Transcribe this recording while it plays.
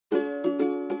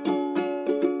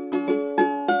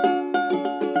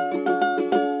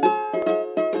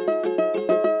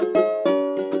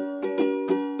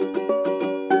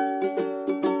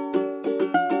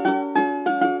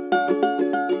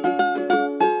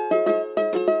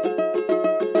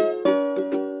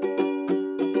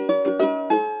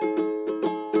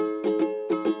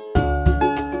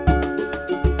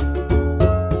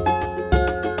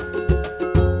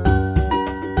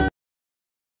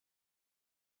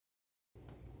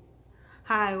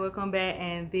Hi, welcome back,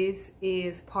 and this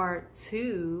is part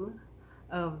 2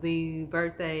 of the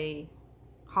birthday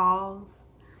hauls.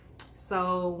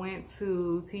 So went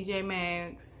to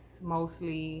tjmaxx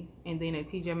mostly, and then a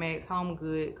tjmaxx Home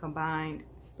Good combined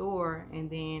store, and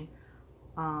then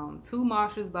 2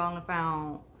 Marshalls, but I only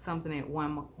found something at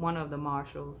one of the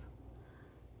Marshalls.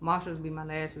 Marshalls be my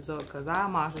last resort because our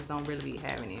Marshalls don't really be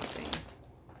having anything.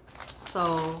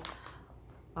 So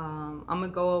I'm gonna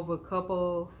go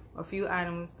over a few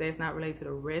items that's not related to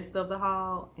the rest of the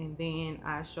haul, and then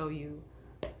I show you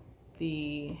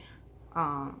the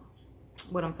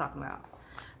what I'm talking about.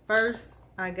 First,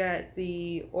 I got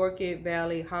the Orchid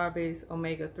Valley Harvest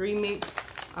Omega-3 mix,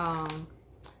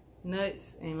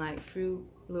 nuts and like fruit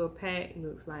little pack. It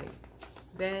looks like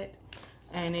that,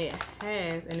 and it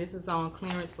has, and this is on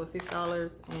clearance for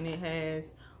 $6, and it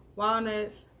has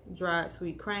walnuts, dried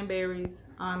sweet cranberries,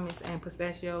 almonds, and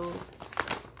pistachios.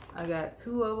 I got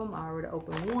 2 of them. I already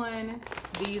opened one.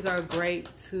 These are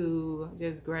great to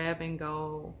just grab and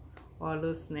go, or a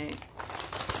little snack.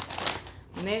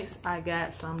 Next, I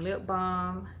got some lip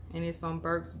balm, and it's from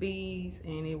Burt's Bees,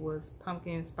 and it was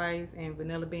pumpkin spice and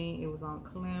vanilla bean. It was on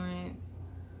clearance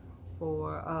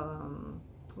for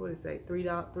what did it say,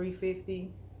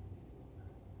 $3.50.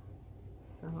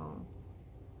 So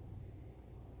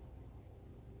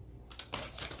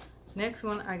next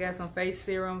one, I got some face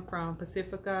serum from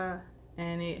Pacifica,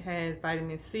 and it has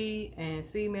vitamin C and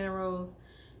C minerals,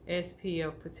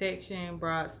 SPF protection,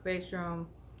 broad spectrum.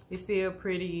 It's still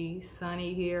pretty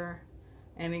sunny here,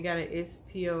 and it got an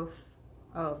SPF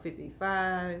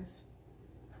 55.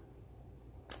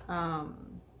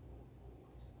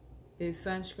 It's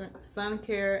sun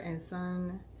care and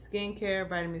skin care,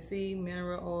 vitamin C,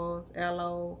 mineral oils,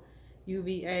 aloe,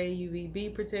 UVA,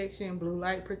 UVB protection, blue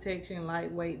light protection,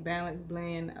 lightweight, balanced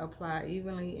blend, apply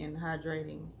evenly and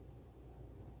hydrating.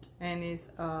 And it's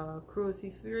cruelty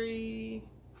free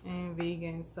and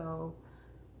vegan, so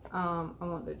I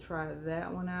want to try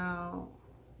that one out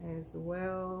as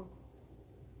well.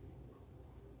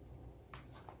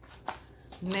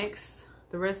 Next,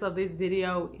 the rest of this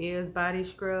video is body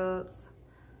scrubs,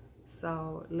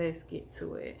 so let's get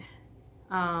to it.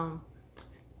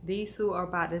 These 2 are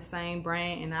about the same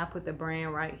brand, and I put the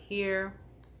brand right here.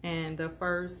 And the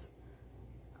first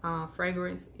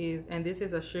fragrance is, and this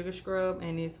is a sugar scrub,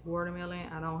 and it's watermelon.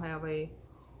 I don't have a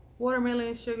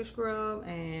watermelon sugar scrub,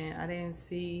 and I didn't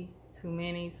see too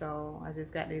many, so I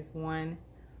just got this one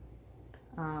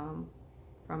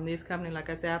from this company. Like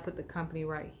I said, I put the company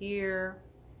right here.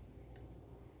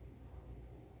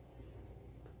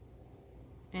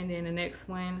 And then the next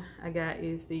one I got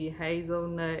is the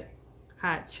hazelnut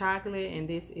hot chocolate, and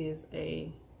this is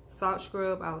a salt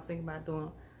scrub. I was thinking about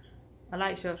doing, I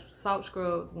like salt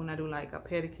scrubs when I do like a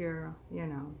pedicure, you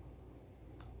know,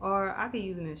 or I could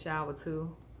use it in the shower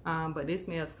too. But this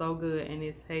smells so good, and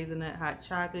it's hazelnut hot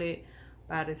chocolate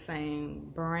by the same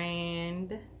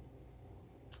brand.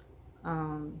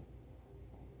 And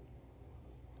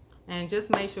just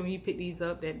make sure when you pick these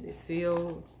up that it's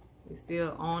still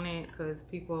on it, because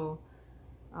people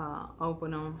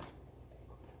open them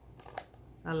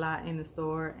a lot in the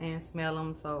store and smell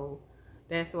them. So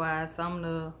that's why some of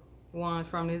the ones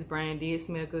from this brand did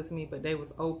smell good to me, but they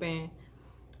was open.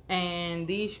 And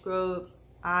these scrubs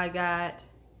I got,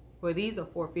 well, these are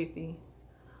 $4.50,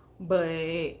 but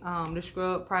the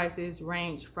scrub prices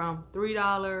range from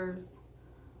 $3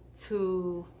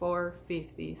 to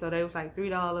 $4.50. So they was like $3,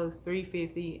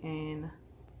 $3.50, and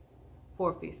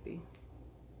 $4.50.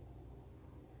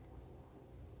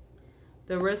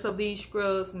 The rest of these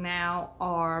scrubs now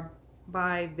are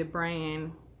by the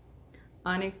brand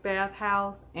Onyx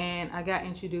Bathhouse, and I got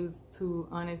introduced to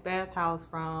Onyx Bathhouse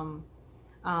from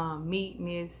Meet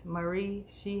Miss Marie.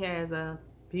 She has a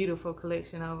beautiful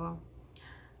collection of them,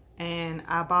 and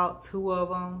I bought 2 of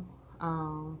them.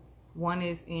 One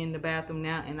is in the bathroom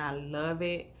now, and I love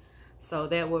it, so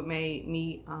that what made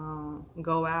me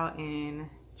go out and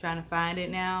trying to find it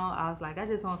now. I was like, I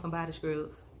just want some body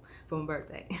scrubs for my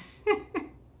birthday.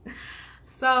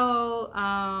 So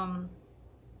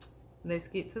let's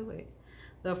get to it.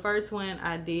 The first one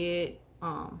I did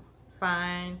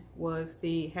find was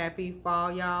the Happy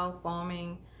Fall Y'all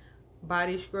Foaming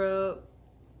Body Scrub,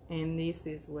 and this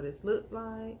is what it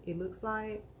looks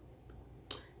like.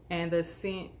 And the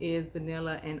scent is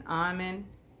vanilla and almond.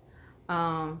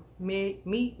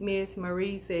 Meet Miss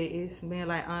Marie said it smelled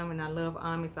like almond. I love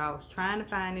almond, so I was trying to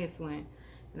find this one,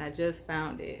 and I just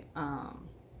found it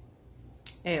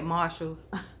at Marshalls.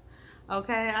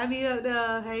 Okay, I be up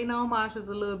there hating on Marshalls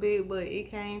a little bit, but it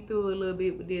came through a little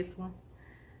bit with this one.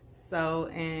 So,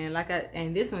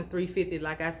 and this one $3.50.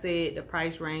 Like I said, the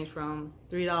price range from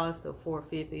 $3 to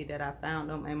 $4.50 that I found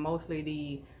them, and mostly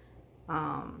the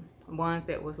ones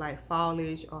that was like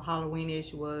fallish or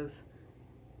Halloweenish was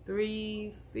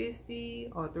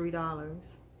 $3.50 or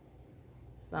 $3.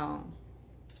 So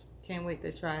can't wait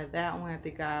to try that one. I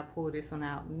think I'll pull this one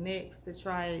out next to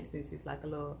try it, since it's like a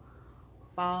little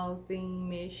fall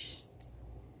theme-ish.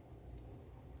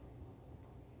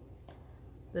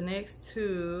 The next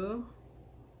two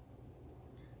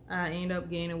I ended up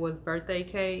getting was birthday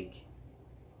cake.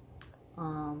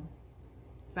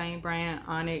 Same brand,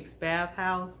 Onyx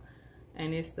Bathhouse,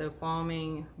 and it's the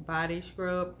foaming body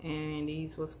scrub, and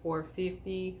these was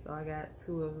 $4.50, so I got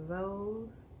 2 of those.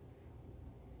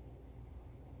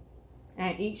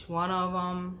 And each one of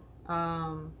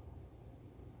them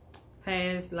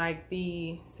has like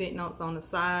the scent notes on the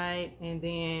side, and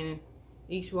then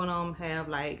each one of them have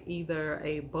like either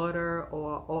a butter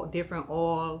or different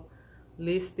oil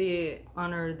listed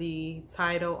under the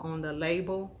title on the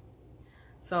label.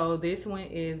 So this one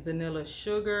is vanilla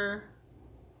sugar.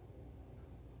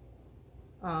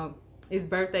 It's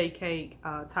birthday cake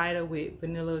title with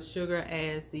vanilla sugar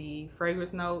as the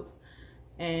fragrance notes,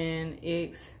 and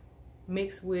it's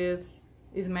made with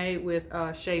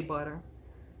shea butter.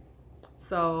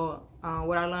 So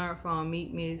what I learned from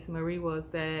Meet Miss Marie was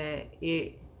that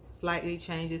it slightly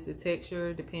changes the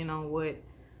texture depending on what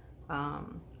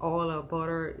oil or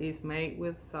butter is made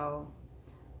with. So,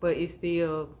 but it's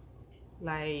still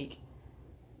like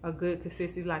a good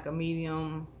consistency, like a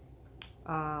medium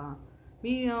to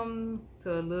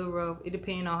a little rough. It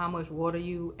depends on how much water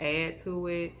you add to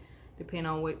it, depending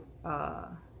on what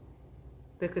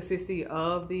the consistency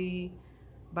of the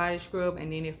body scrub,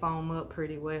 and then it foam up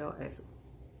pretty well.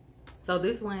 So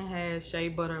this one has shea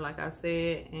butter, like I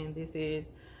said, and this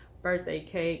is birthday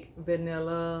cake,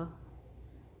 vanilla,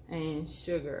 and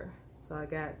sugar. So I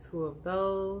got 2 of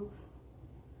those.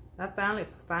 I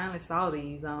finally saw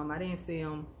these. I didn't see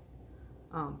them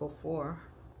before,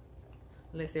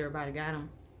 unless everybody got them.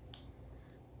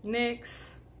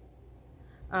 Next,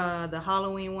 the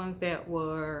Halloween ones that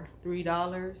were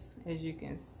 $3, as you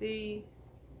can see.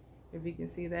 If you can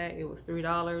see that, it was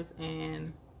 $3,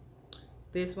 and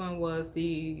this one was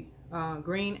the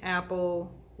green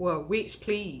apple, well, Witch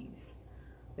Please.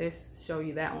 Let's show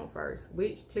you that one first.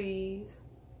 Witch Please.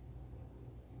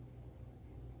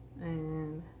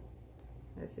 And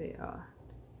let's see,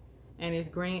 and it's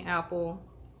green apple,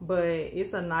 but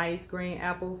it's a nice green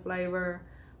apple flavor,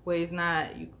 where it's not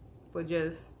for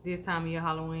just this time of year,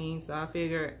 Halloween. So I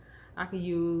figured I could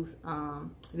use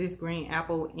this green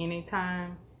apple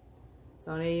anytime.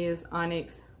 So there is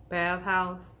Onyx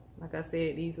Bathhouse. Like I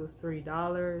said, these was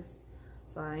 $3,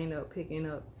 so I ended up picking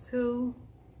up 2.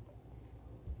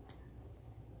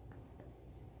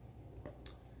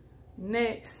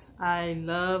 Next, I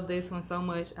love this one so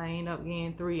much, I ended up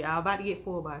getting 3. I was about to get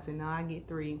 4, but I said no, I get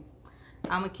 3.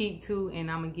 I'm gonna keep 2, and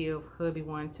I'm gonna give hubby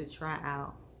 1 to try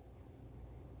out.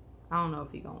 I don't know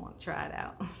if he's gonna want to try it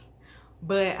out,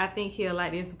 but I think he'll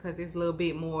like this because it's a little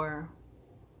bit more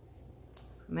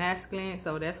masculine,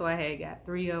 so that's why I had got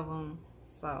 3 of them.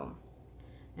 So,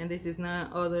 and this is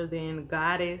none other than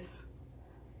Goddess.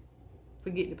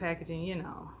 Forget the packaging, you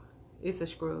know, it's a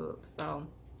scrub. So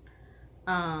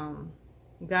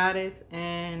Goddess,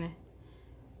 and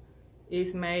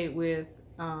it's made with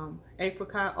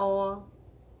apricot oil,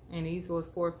 and these was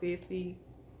 $4.50,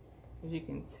 as you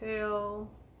can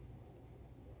tell.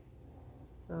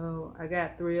 So I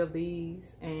got 3 of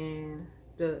these, and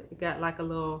it got like a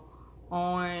little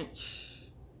orange,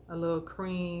 a little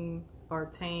cream or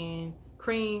tan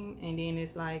cream, and then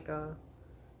it's like a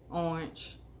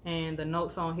orange, and the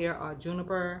notes on here are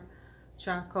juniper,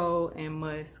 charcoal, and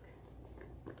musk.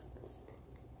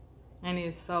 And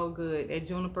it's so good. That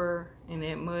juniper and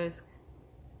that musk,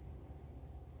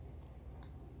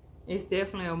 it's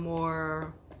definitely a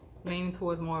more leaning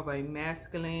towards more of a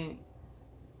masculine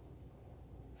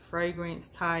fragrance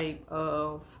type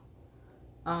of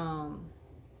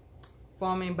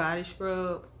foaming body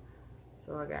scrub.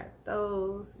 So I got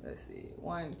those. Let's see,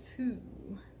 1, 2,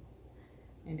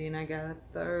 and then I got a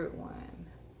 3rd one.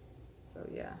 So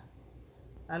yeah,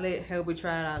 I let Helby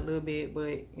try it out a little bit,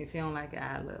 but if you don't like it,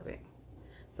 I love it.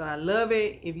 So I love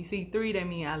it. If you see 3, that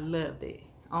means I loved it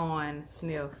on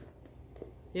sniff.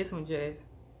 This one just,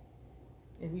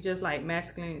 if you just like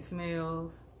masculine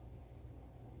smells,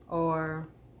 or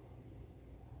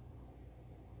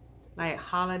like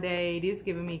holiday, this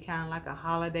giving me kind of like a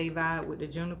holiday vibe with the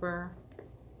juniper.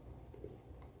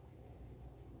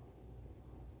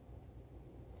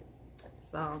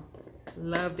 So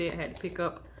loved it. Had to pick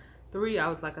up 3. I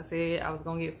was, like I said, I was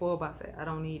gonna get 4, but I said I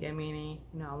don't need that many.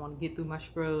 You know, I want to get through my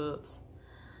scrubs.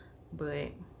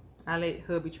 But I let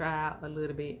hubby try out a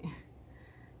little bit.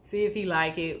 See if he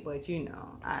like it, but you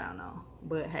know, I don't know.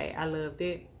 But hey, I loved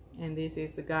it. And this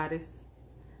is the Goddess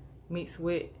mixed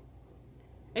with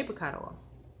apricot oil.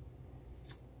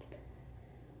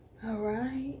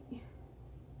 Alright.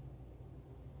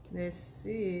 Let's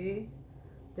see.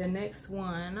 The next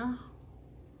one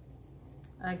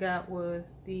I got was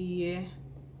the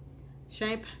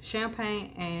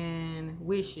champagne and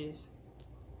wishes.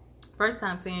 First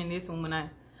time seeing this one when I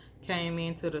came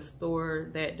into the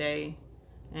store that day.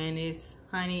 And it's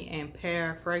honey and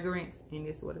pear fragrance. And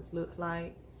this is what it looks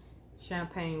like.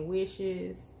 Champagne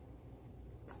wishes.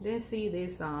 Didn't see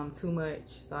this too much.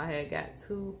 So I had got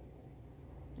 2.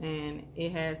 And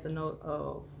it has the note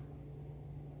of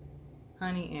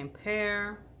honey and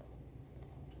pear.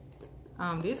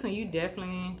 This one you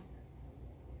definitely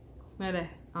smell the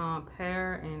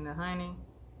pear and the honey.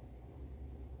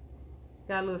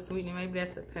 Got a little sweetening, maybe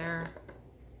that's the pear.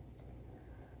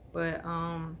 But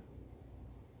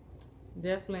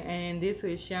definitely, and this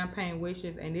is champagne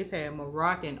wishes, and this had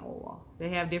Moroccan oil. They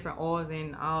have different oils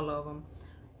in all of them,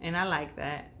 and I like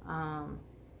that.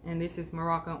 And this is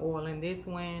Moroccan oil in this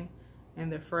one,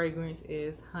 and the fragrance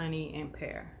is honey and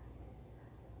pear.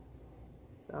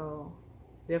 So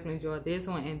definitely enjoy this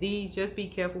one. And these, just be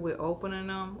careful with opening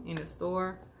them in the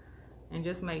store, and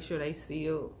just make sure they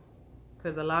sealed,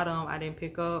 because a lot of them I didn't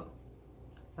pick up.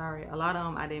 Sorry, a lot of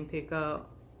them I didn't pick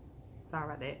up. Sorry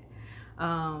about that.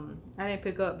 I didn't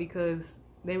pick up because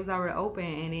they was already open,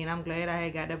 and then I'm glad I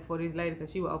had got that before this lady,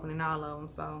 because she was opening all of them.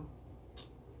 So,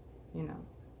 you know,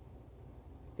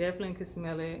 definitely could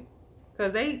smell it,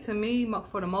 because they, to me,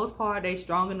 for the most part, they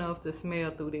strong enough to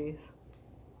smell through this.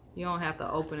 You don't have to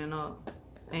open it up.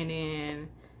 And then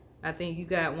I think you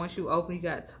got, once you open, you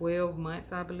got 12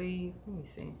 months, I believe. Let me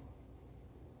see.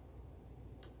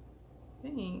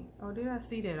 Dang. Oh, did I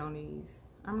see that on these?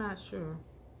 I'm not sure.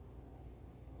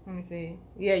 Let me see.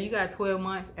 Yeah, you got 12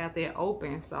 months after they're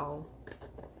open, so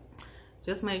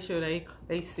just make sure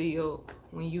they seal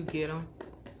when you get them.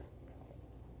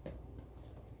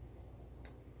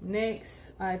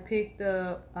 Next, I picked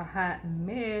up a hot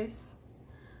mess,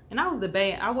 and I was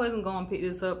debating. I wasn't gonna pick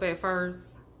this up at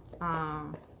first.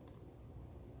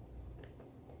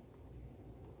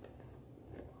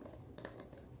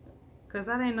 Cause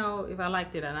I didn't know if I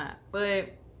liked it or not,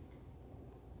 but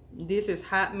this is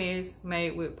hot mess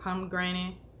made with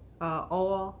pomegranate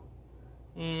oil,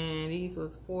 and these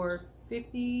was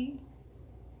 $4.50.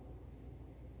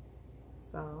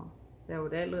 So that's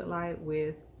what that looked like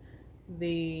with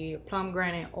the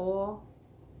pomegranate oil,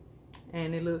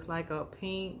 and it looks like a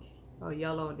pink, a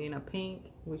yellow, then a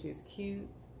pink, which is cute.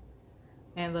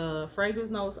 And the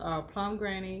fragrance notes are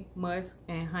pomegranate, musk,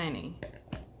 and honey.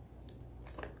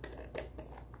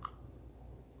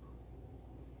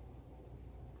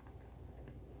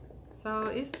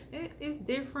 So it's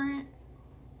different.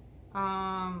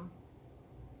 You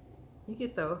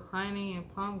get the honey and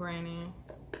pomegranate.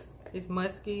 It's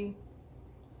musky.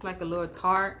 It's like a little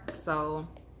tart. So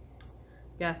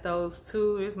got those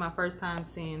 2. This is my first time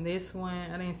seeing this one.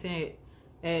 I didn't see it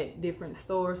at different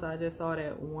stores, so I just saw it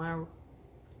at one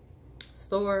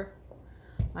store.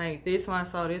 Like this one, I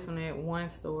saw this one at one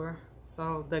store.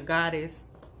 So the Goddess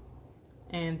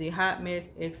and the Hot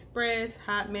Mess Express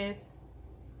Hot Mess.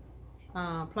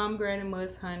 Pomegranate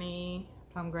musk, honey,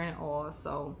 pomegranate oil.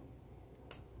 So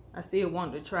I still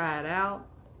want to try it out.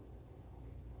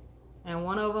 And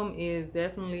one of them is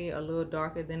definitely a little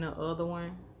darker than the other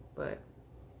one, but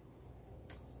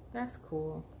that's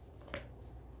cool.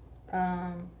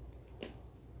 Let's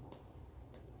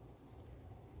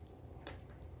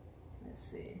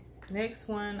see. Next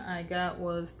one I got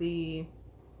was the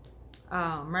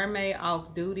Mermaid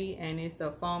Off Duty, and it's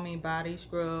the foamy body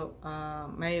scrub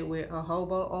made with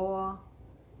jojoba oil,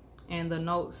 and the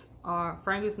notes are,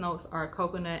 fragrance notes are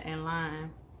coconut and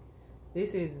lime.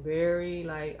 This is very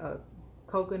like a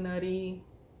coconutty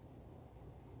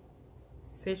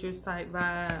citrus type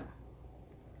vibe.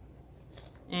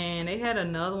 And they had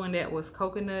another one that was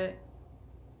coconut.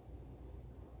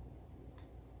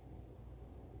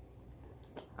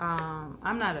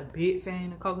 I'm not a big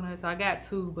fan of coconut, so I got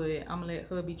 2, but I'm gonna let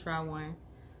hubby try one,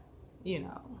 you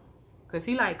know, cause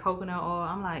he like coconut oil.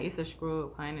 I'm like, it's a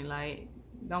scrub, honey. Like,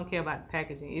 don't care about the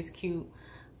packaging. It's cute,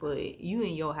 but you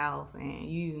in your house and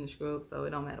you using the scrub, so it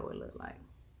don't matter what it look like.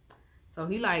 So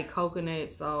he like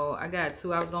coconut, so I got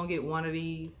 2. I was gonna get one of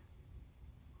these,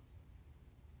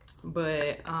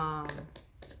 but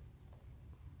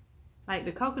like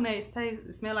the coconuts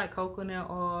smell like coconut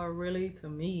oil, really, to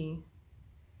me.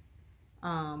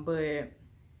 But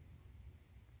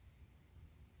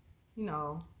you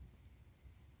know,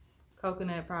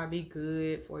 coconut probably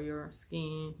good for your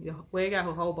skin. Well, it got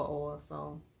jojoba oil,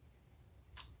 so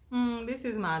this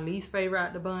is my least favorite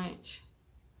out the bunch,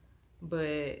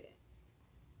 but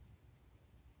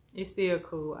it's still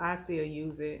cool. I still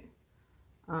use it.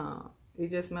 It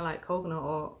just smelled like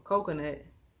coconut,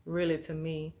 really, to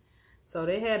me. So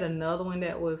they had another one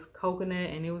that was coconut,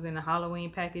 and it was in a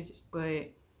Halloween package, but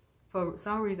for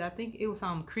some reason I think it was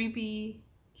something creepy,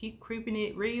 keep creeping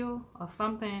it real or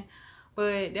something.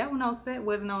 But that one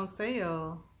wasn't on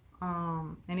sale,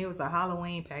 and it was a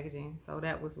Halloween packaging, so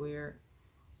that was weird.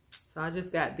 So I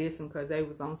just got this one because they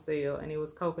was on sale, and it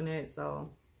was coconut, so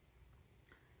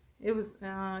it was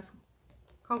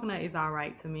coconut is all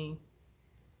right to me.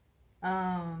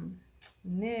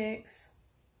 Next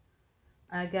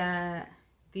I got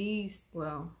these,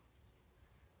 well,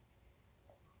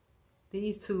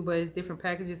 these two, but it's different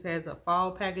packages. It has a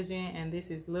fall packaging, and this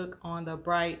is Look on the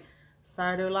Bright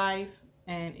Side of Life,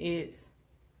 and it's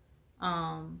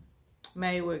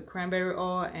made with cranberry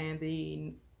oil, and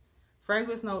the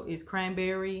fragrance note is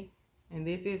cranberry, and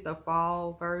this is the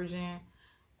fall version.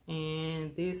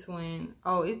 And this one,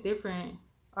 oh, it's different.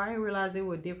 I didn't realize there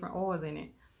were different oils in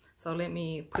it, so let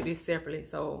me put this separately.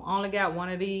 So I only got one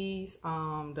of these.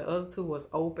 The other two was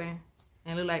open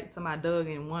and looked like somebody dug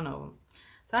in one of them,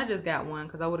 so I just got one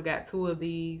because I would have got two of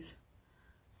these.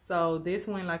 So this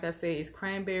one, like I said, is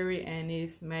cranberry, and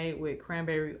it's made with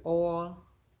cranberry oil.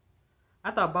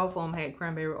 I thought both of them had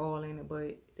cranberry oil in it,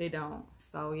 but they don't.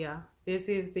 So yeah, this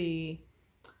is the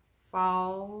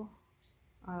fall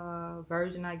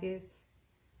version, I guess,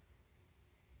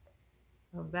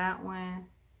 of that one.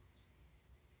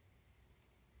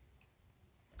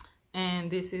 And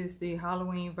this is the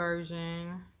Halloween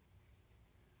version,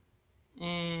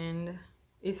 and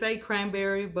it say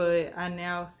cranberry, but I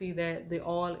now see that the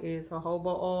oil is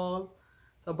jojoba oil.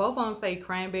 So both of them say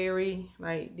cranberry.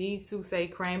 Like these two say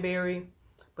cranberry,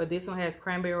 but this one has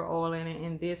cranberry oil in it,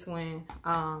 and this one,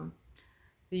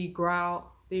 the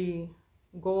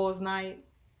Ghouls Night,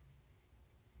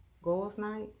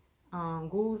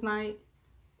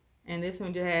 and this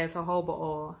one just has jojoba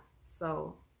oil.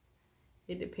 So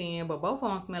it depends, but both of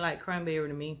them smell like cranberry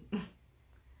to me.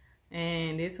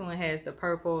 And this one has the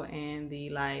purple and the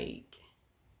like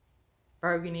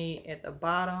burgundy at the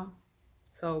bottom.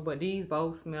 So, but these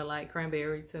both smell like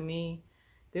cranberry to me.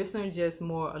 This one just a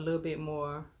little bit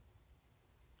more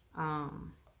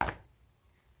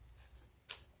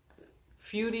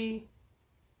fruity.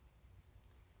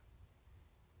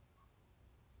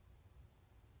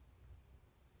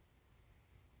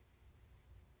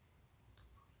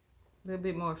 A little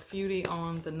bit more fruity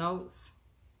on the notes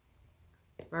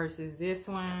versus this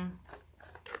one.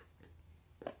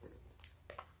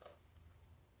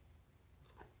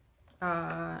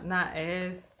 Not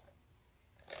as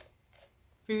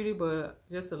fruity, but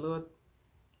just a little.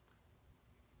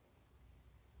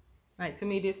 Like, to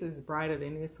me, this is brighter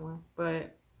than this one,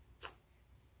 but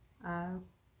I'll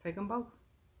take them both.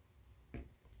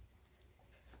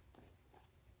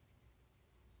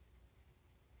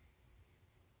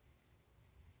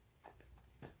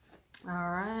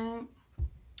 All right.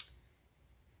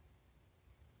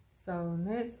 So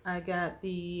next I got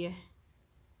the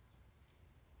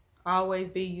Always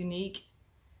Be Unique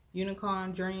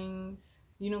Unicorn Dreams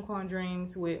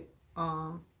with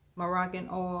Moroccan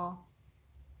oil.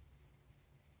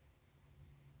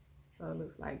 So it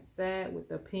looks like that with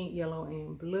the pink, yellow,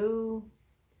 and blue.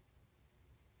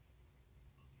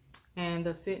 And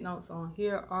the scent notes on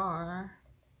here are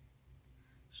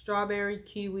strawberry,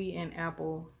 kiwi, and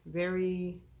apple.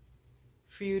 Very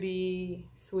fruity,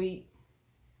 sweet.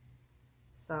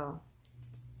 So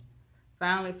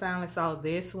finally saw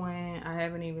this one. I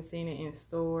haven't even seen it in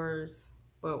stores,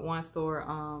 but one store.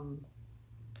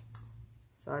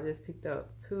 So I just picked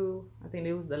up two. I think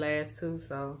it was the last two,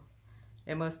 so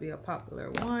it must be a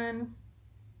popular one.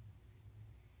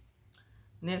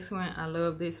 Next one, I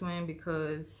love this one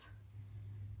because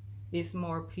it's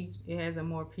more peach. It has a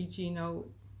more peachy note.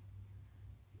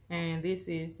 And this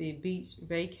is the Beach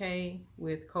Vacay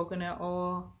with coconut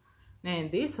oil. Now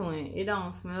this one, it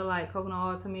don't smell like coconut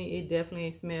oil to me. It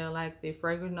definitely smells like the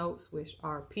fragrance notes, which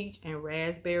are peach and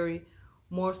raspberry.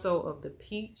 More so of the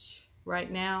peach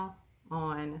right now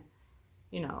on,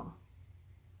 you know,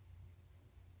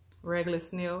 regular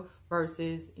sniff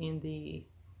versus in the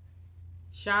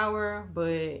shower.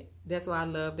 But that's why I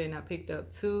loved it, and I picked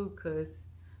up two because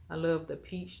I love the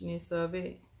peachness of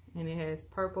it. And it has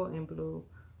purple and blue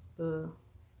the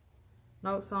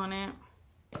notes on it.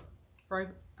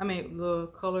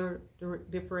 The color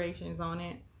differentiations on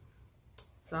it.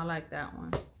 So I like that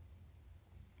one.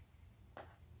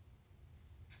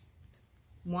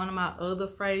 One of my other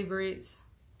favorites,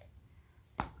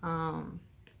 and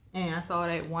I saw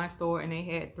it at one store and they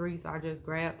had 3, so I just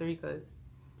grabbed 3 because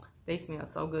they smell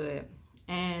so good.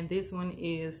 And this one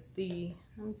is the,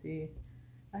 let me see,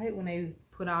 I hate when they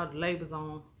put all the labels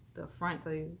on the front so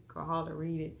you can hardly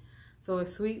read it. So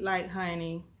it's sweet like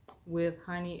honey with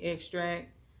honey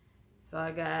extract. So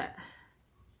I got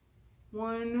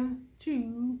 1,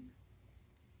 2,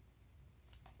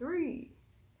 3,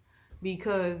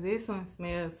 because this one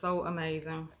smells so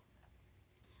amazing.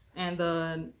 And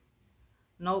the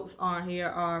notes on here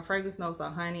are, fragrance notes are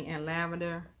honey and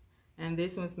lavender. And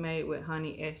this one's made with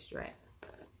honey extract.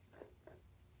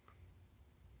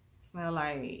 Smell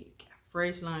like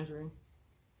fresh laundry.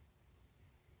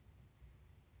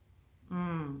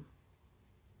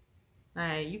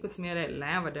 Like, you can smell that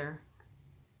lavender.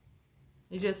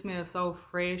 It just smells so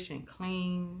fresh and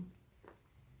clean.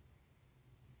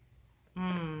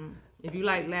 If you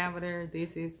like lavender,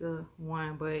 this is the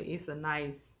one, but it's a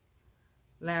nice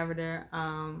lavender.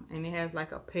 And it has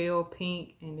like a pale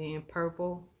pink and then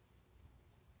purple.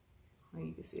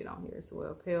 You can see it on here as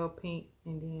well. Pale pink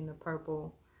and then the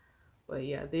purple. But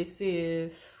yeah, this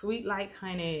is sweet like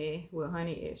honey with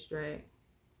honey extract.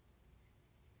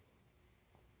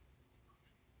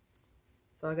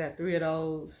 So I got 3 of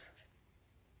those.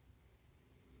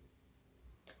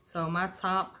 So my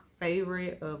top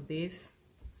favorite of this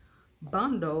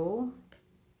bundle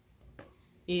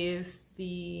is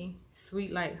the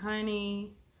sweet like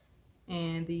honey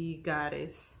and the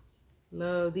goddess.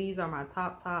 Love, these are my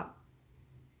top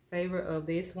favorite of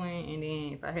this one. And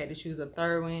then if I had to choose a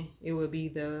third one, it would be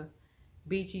the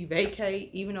beachy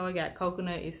vacate. Even though it got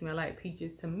coconut, it smells like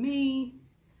peaches to me.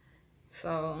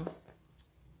 So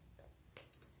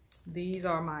these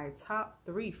are my top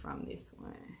 3 from this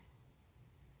one.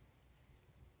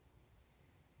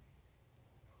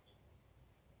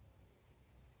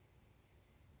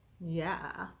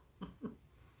 Yeah.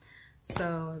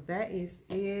 So that is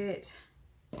it.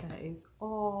 That is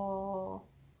all.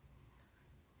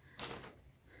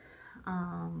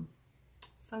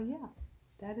 So yeah,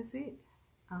 that is it.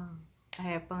 I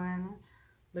had fun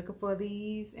looking for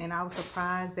these, and I was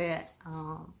surprised that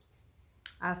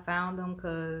I found them,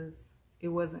 because it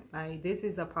wasn't like, this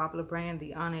is a popular brand,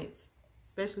 the Onyx,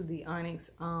 especially the Onyx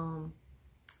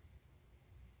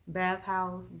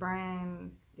Bathhouse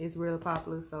brand is really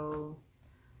popular. So,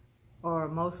 or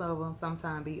most of them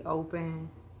sometimes be open,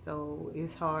 so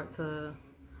it's hard to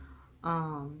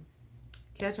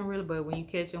catch them really. But when you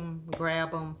catch them,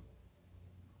 grab them.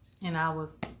 And I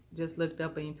was just looked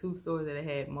up in 2 stores that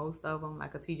had most of them,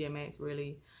 like a TJmaxx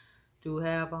really do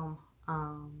have them.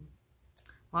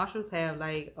 Marshalls have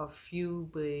like a few,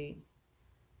 but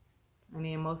and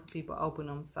then most people open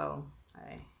them. So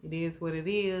it is what it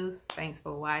is. Thanks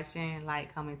for watching.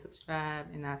 Like, comment, subscribe,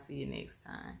 and I'll see you next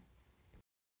time.